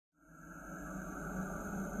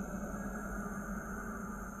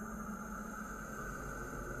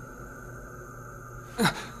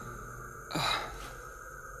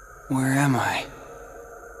Where am I?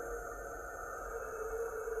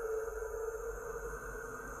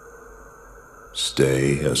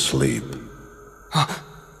 Stay asleep.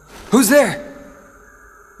 Who's there?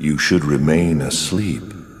 You should remain asleep.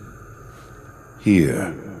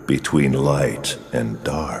 Here, between light and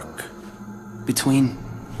dark. Between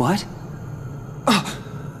what?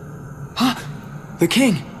 The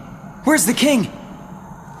king! Where's the king?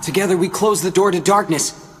 Together we close the door to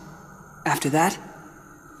darkness. After that?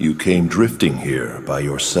 You came drifting here by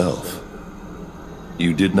yourself.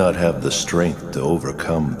 You did not have the strength to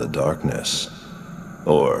overcome the darkness.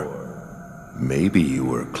 Or maybe you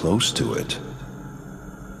were close to it.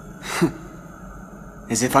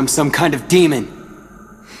 As if I'm some kind of demon.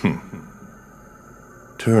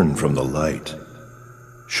 Turn from the light.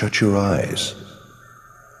 Shut your eyes.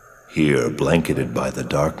 Here, blanketed by the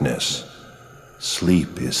darkness,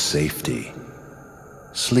 sleep is safety.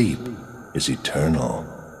 Sleep is eternal.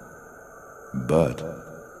 But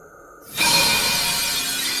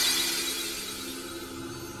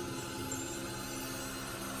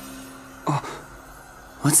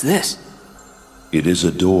What's this? it is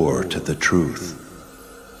a door to the truth.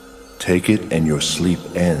 Take it and your sleep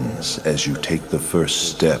ends as you take the first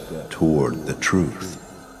step toward the truth.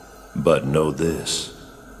 But know this,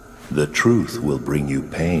 the truth will bring you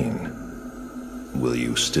pain. Will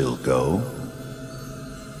you still go?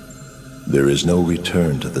 There is no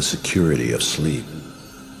return to the security of sleep.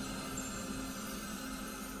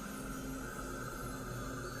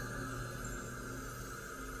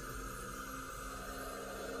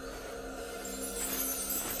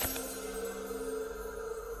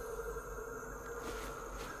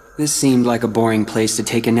 This seemed like a boring place to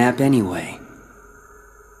take a nap anyway.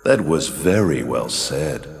 That was very well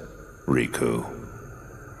said, Riku.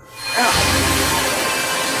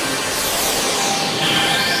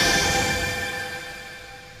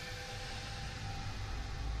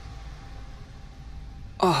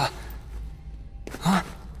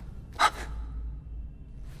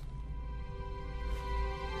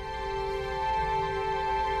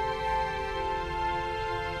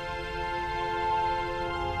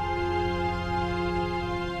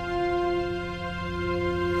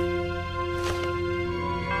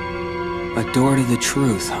 A door to the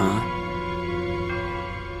truth, huh?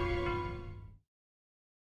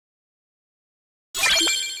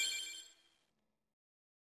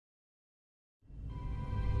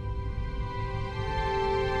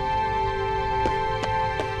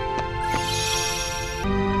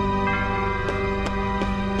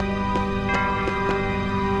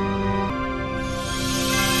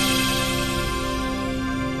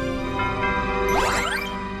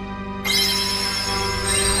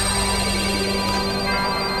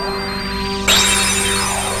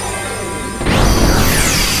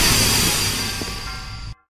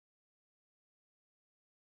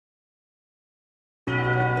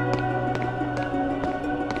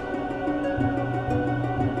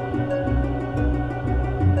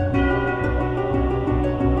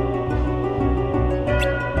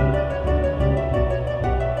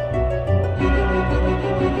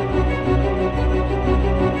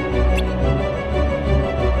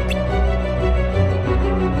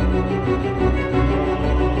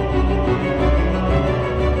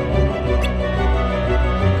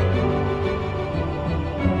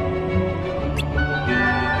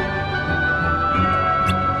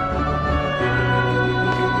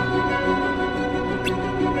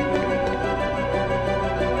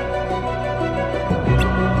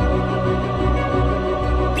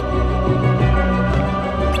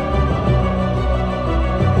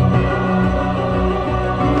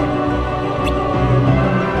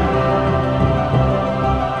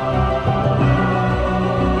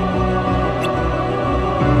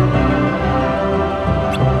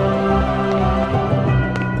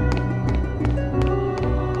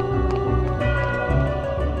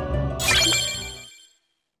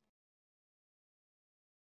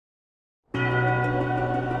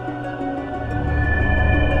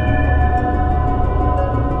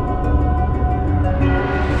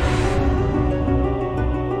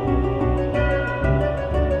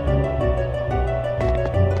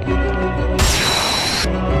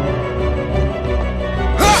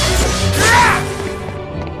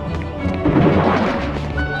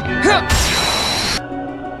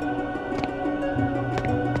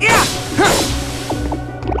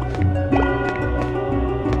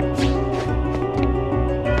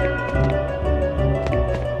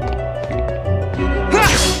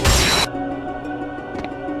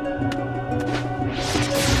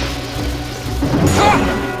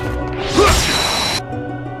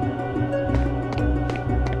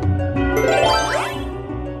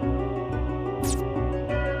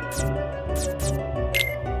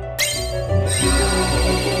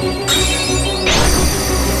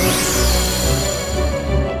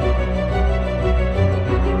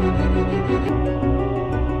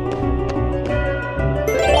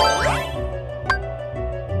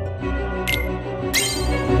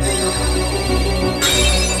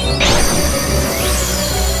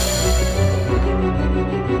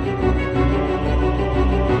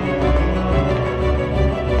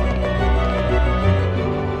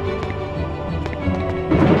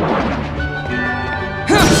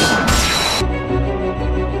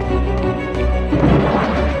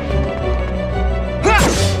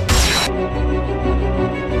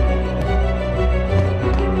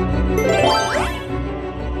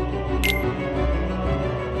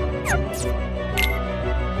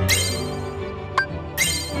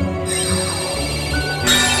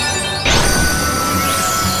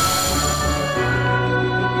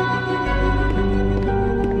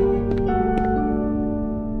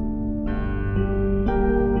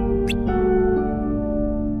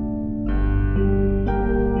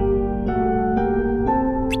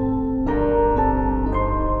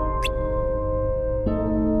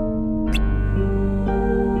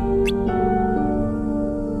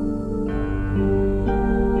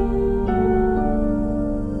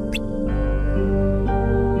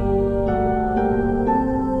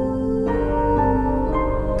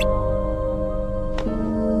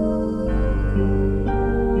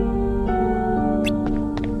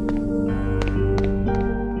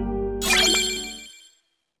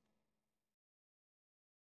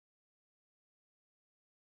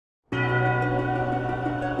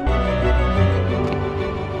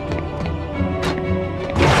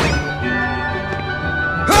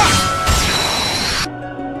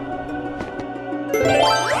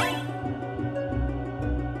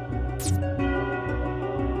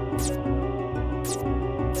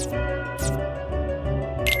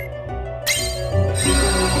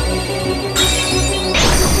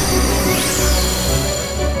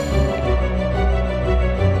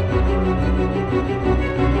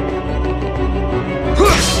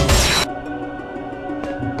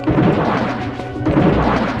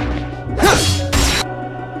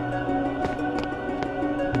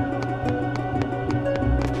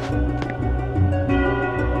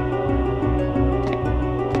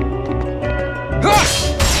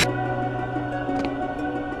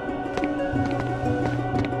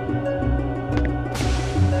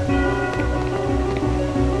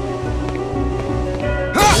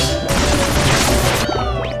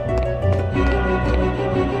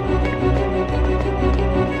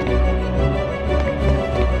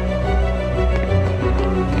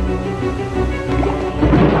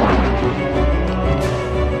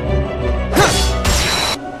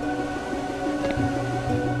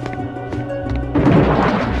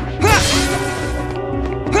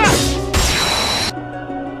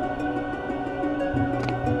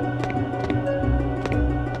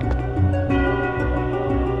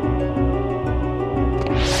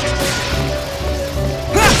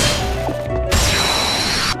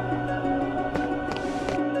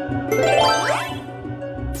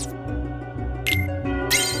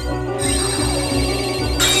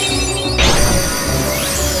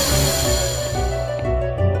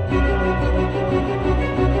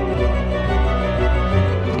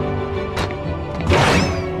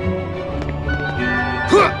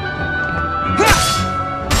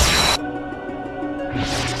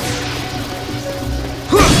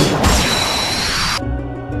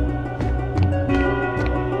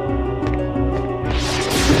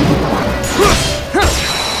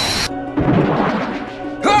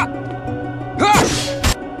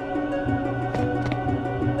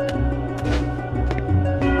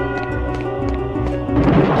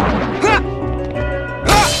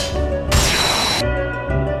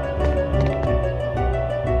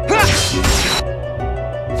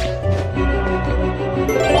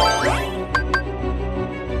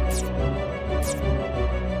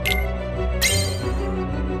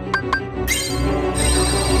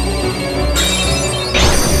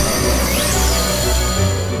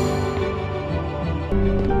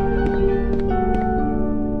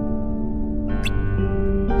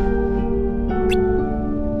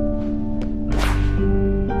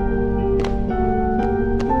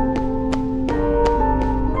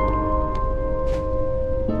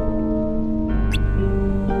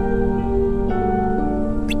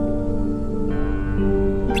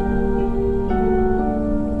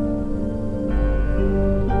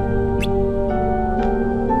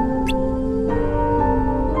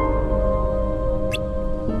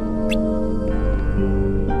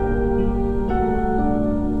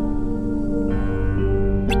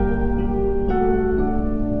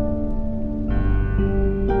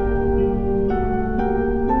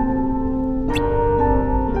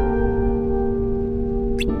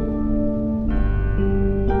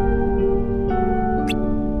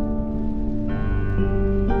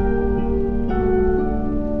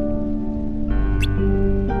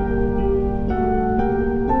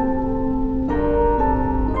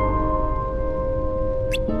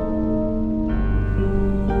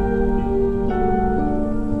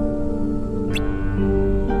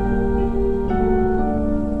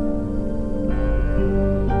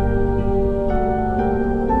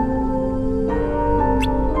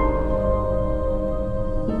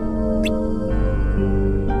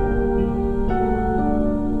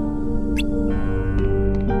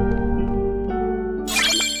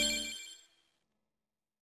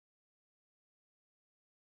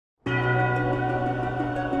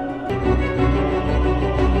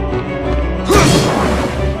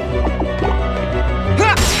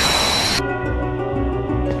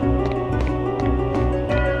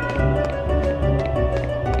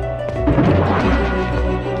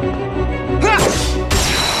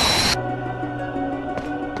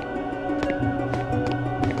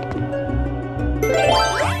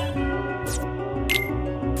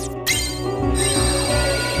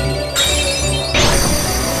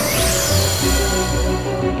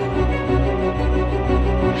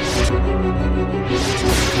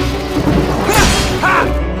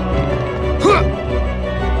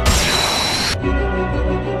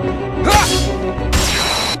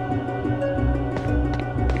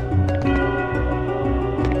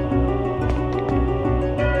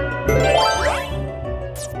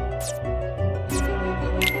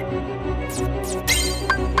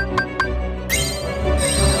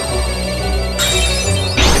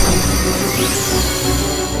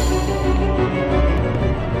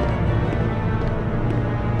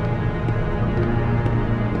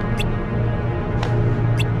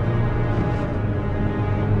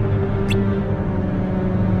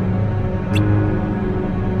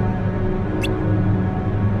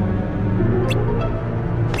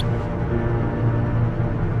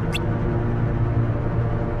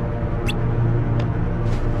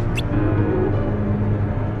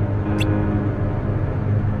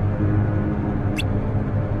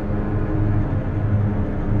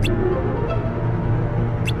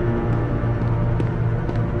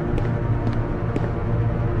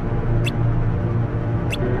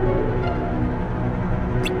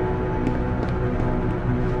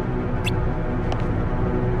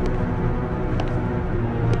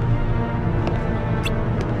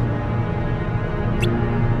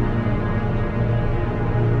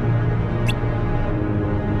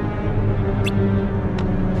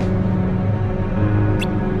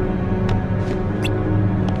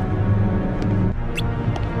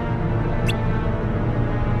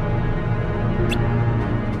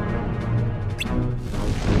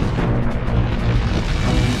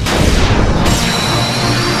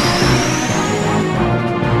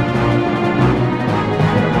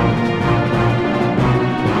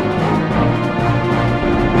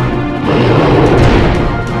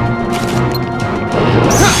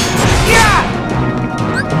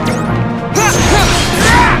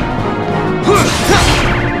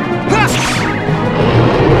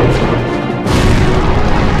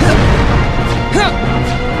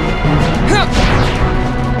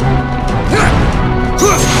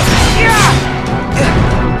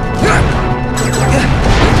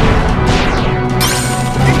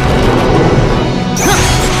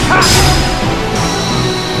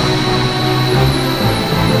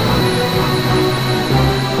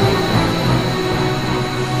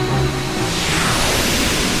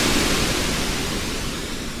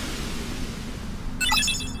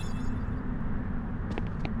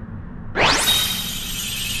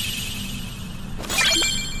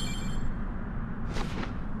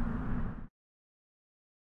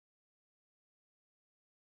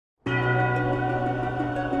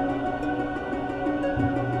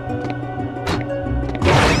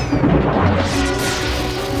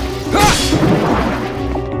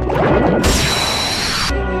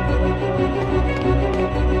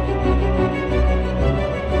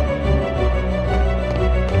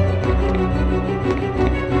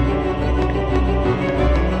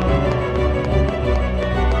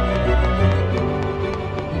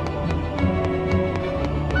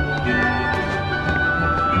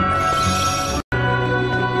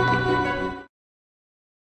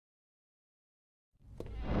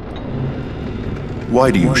 Why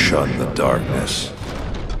do you shun the darkness?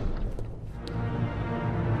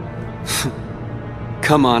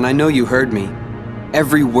 Come on, I know you heard me.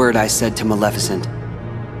 Every word I said to Maleficent.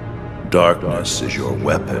 Darkness is your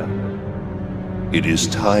weapon. It is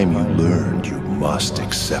time you learned you must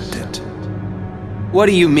accept it. What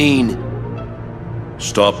do you mean?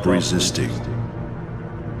 Stop resisting.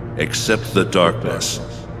 Accept the darkness.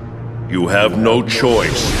 You have no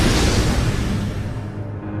choice.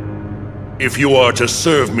 If you are to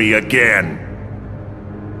serve me again.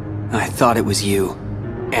 I thought it was you,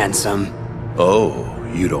 Ansem. Oh,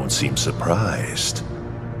 you don't seem surprised.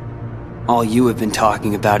 All you have been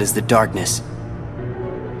talking about is the darkness.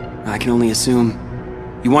 I can only assume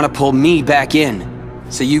you want to pull me back in,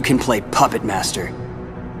 so you can play puppet master.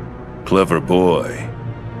 Clever boy.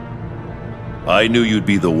 I knew you'd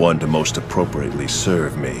be the one to most appropriately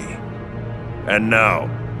serve me. And now,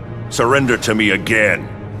 surrender to me again.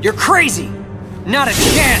 You're crazy! Not a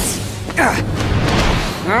chance!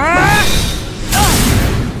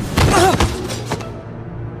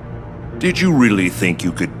 Did you really think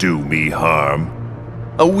you could do me harm?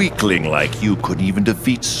 A weakling like you couldn't even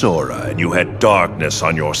defeat Sora, and you had darkness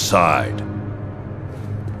on your side.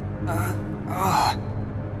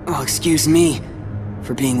 Oh, excuse me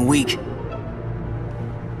for being weak.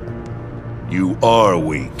 You are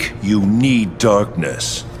weak. You need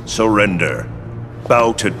darkness. Surrender.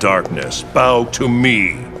 Bow to darkness. Bow to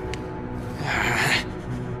me.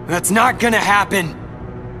 That's not gonna happen!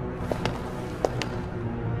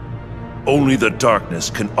 Only the darkness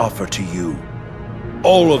can offer to you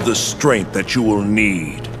all of the strength that you will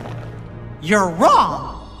need. You're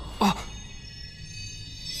wrong!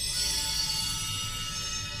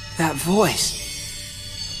 That voice...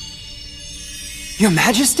 Your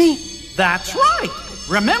Majesty? That's right!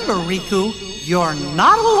 Remember, Riku, you're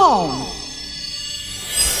not alone!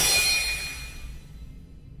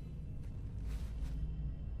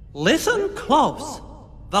 Listen close.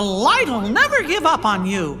 The light'll never give up on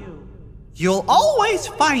you. You'll always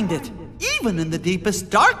find it, even in the deepest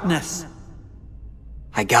darkness.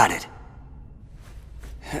 I got it.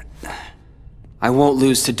 I won't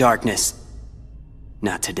lose to darkness.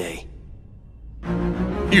 Not today.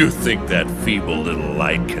 You think that feeble little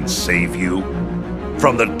light can save you?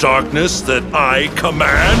 From the darkness that I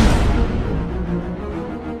command?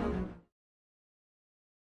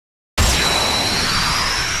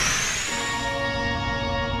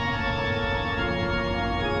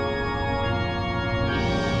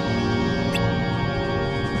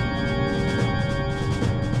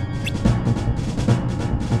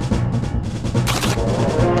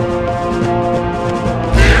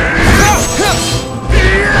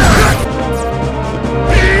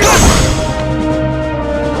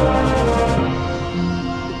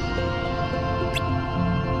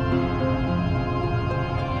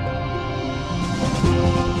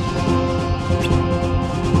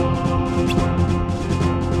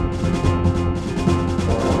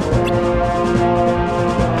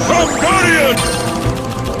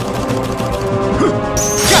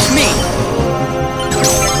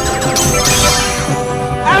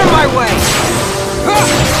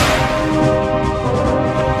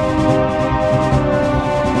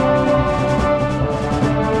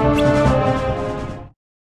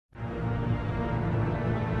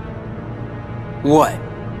 What?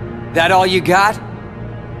 That all you got?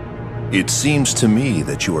 It seems to me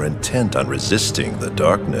that you are intent on resisting the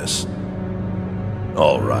darkness.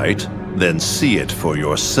 All right, then see it for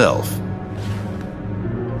yourself.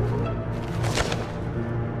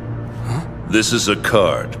 Huh? This is a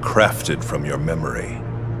card crafted from your memory.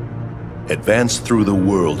 Advance through the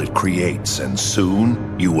world it creates, and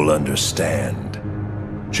soon you will understand.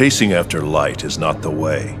 Chasing after light is not the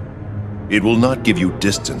way. It will not give you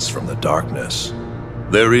distance from the darkness.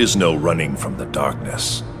 There is no running from the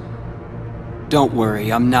darkness. Don't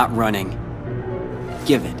worry, I'm not running.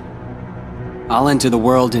 Give it. I'll enter the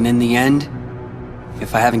world, and in the end,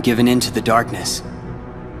 if I haven't given in to the darkness,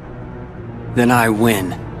 then I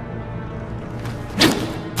win.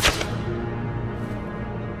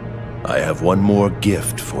 I have one more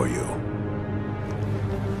gift for you.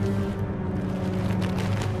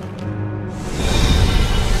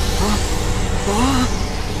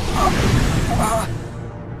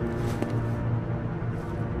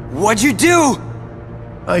 What'd you do?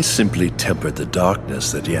 I simply tempered the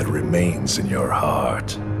darkness that yet remains in your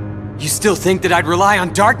heart. You still think that I'd rely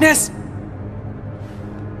on darkness?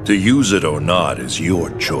 To use it or not is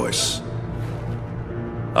your choice.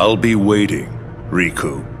 I'll be waiting,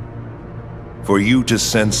 Riku, for you to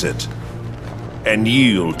sense it and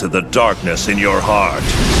yield to the darkness in your heart.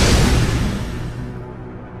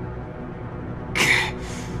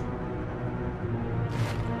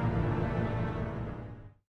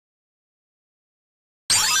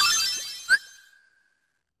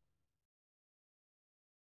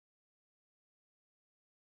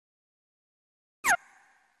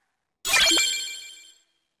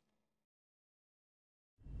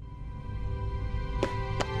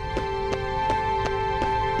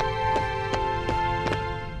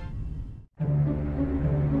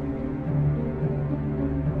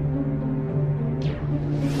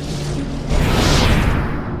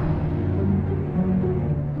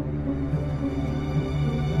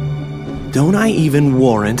 Don't I even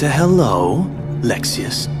warrant a hello,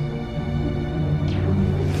 Lexius?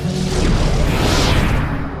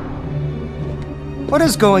 What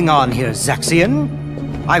is going on here,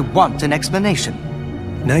 Zexion? I want an explanation.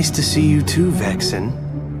 Nice to see you too, Vexen.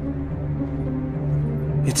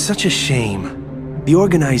 It's such a shame. The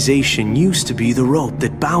organization used to be the rope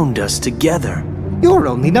that bound us together. You're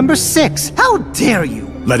only number 6. How dare you?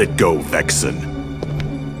 Let it go, Vexen.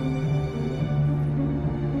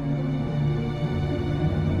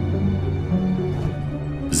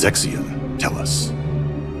 Zexion, tell us.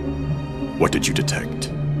 What did you detect?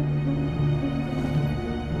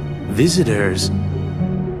 Visitors.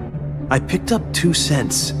 I picked up 2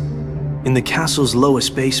 scents in the castle's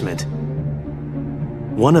lowest basement.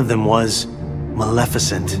 One of them was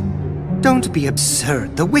Maleficent. Don't be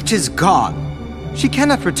absurd. The witch is gone. She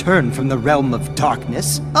cannot return from the realm of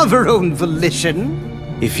darkness of her own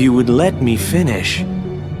volition. If you would let me finish.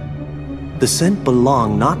 The scent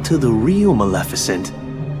belonged not to the real Maleficent,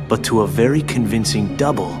 but to a very convincing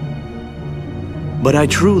double. But I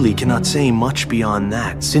truly cannot say much beyond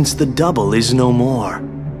that, since the double is no more.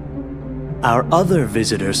 Our other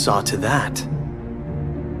visitor saw to that.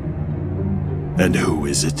 And who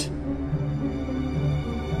is it?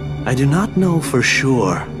 I do not know for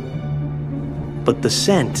sure, but the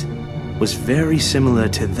scent was very similar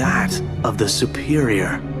to that of the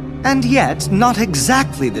superior. And yet, not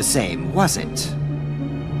exactly the same, was it?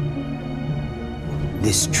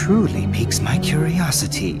 This truly piques my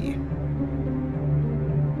curiosity.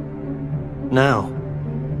 Now,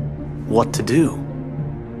 what to do?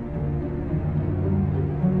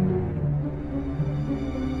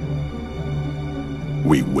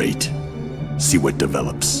 We wait. See what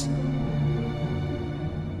develops.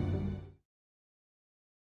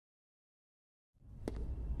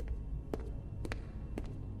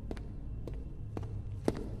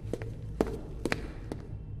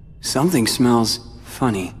 Something smells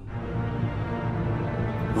funny.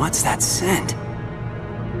 What's that scent?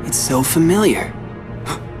 It's so familiar.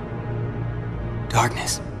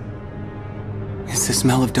 Darkness. It's the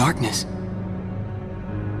smell of darkness.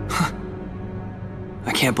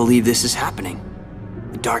 I can't believe this is happening.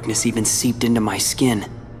 The darkness even seeped into my skin.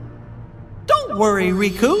 Don't worry,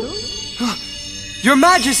 Riku. Your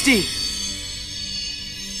Majesty!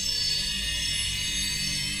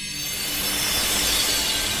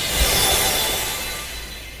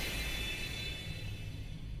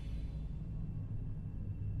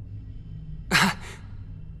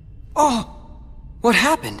 Oh! What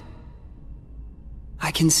happened?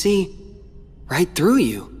 I can see right through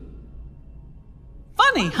you.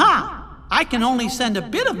 Funny, huh? I can only send a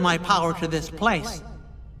bit of my power to this place.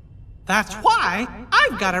 That's why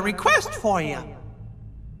I've got a request for you.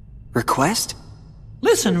 Request?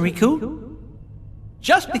 Listen, Riku.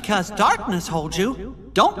 Just because darkness holds you,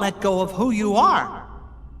 don't let go of who you are.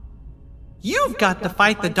 You've got to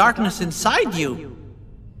fight the darkness inside you.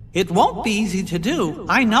 It won't be easy to do,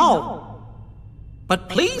 I know. But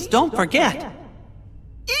please don't forget,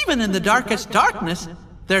 even in the darkest darkness,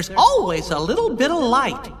 there's always a little bit of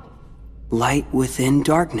light. Light within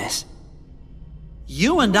darkness.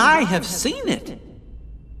 You and I have seen it.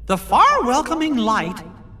 The far welcoming light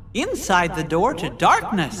inside the door to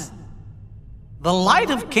darkness. The light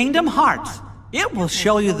of Kingdom Hearts. It will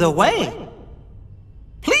show you the way.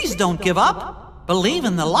 Please don't give up. Believe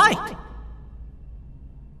in the light.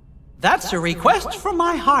 That's a request from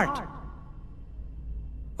my heart.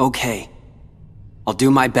 Okay. I'll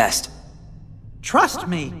do my best. Trust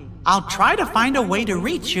me, I'll try to find a way to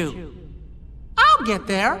reach you. I'll get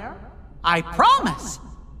there. I promise.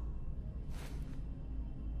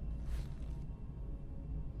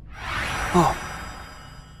 Oh.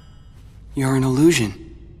 You're an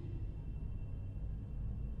illusion.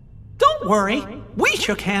 Don't worry. We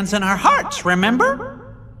shook hands in our hearts,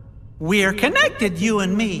 remember? We're connected, you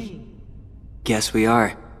and me. Guess we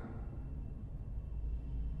are.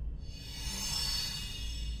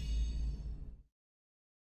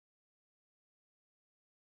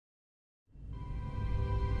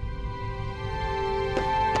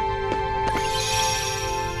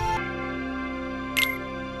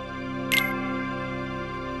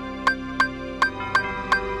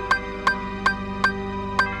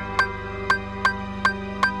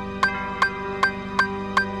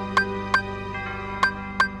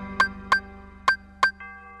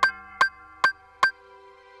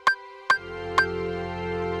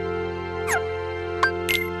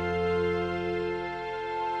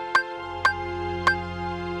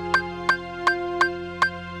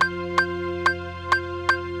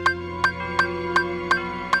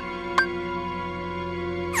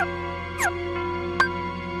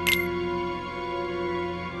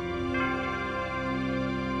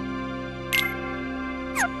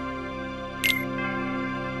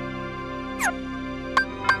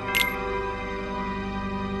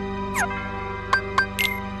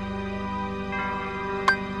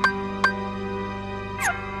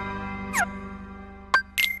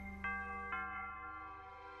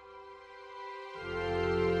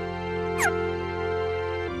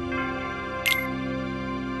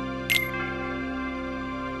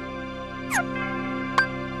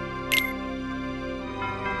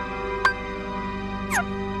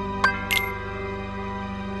 You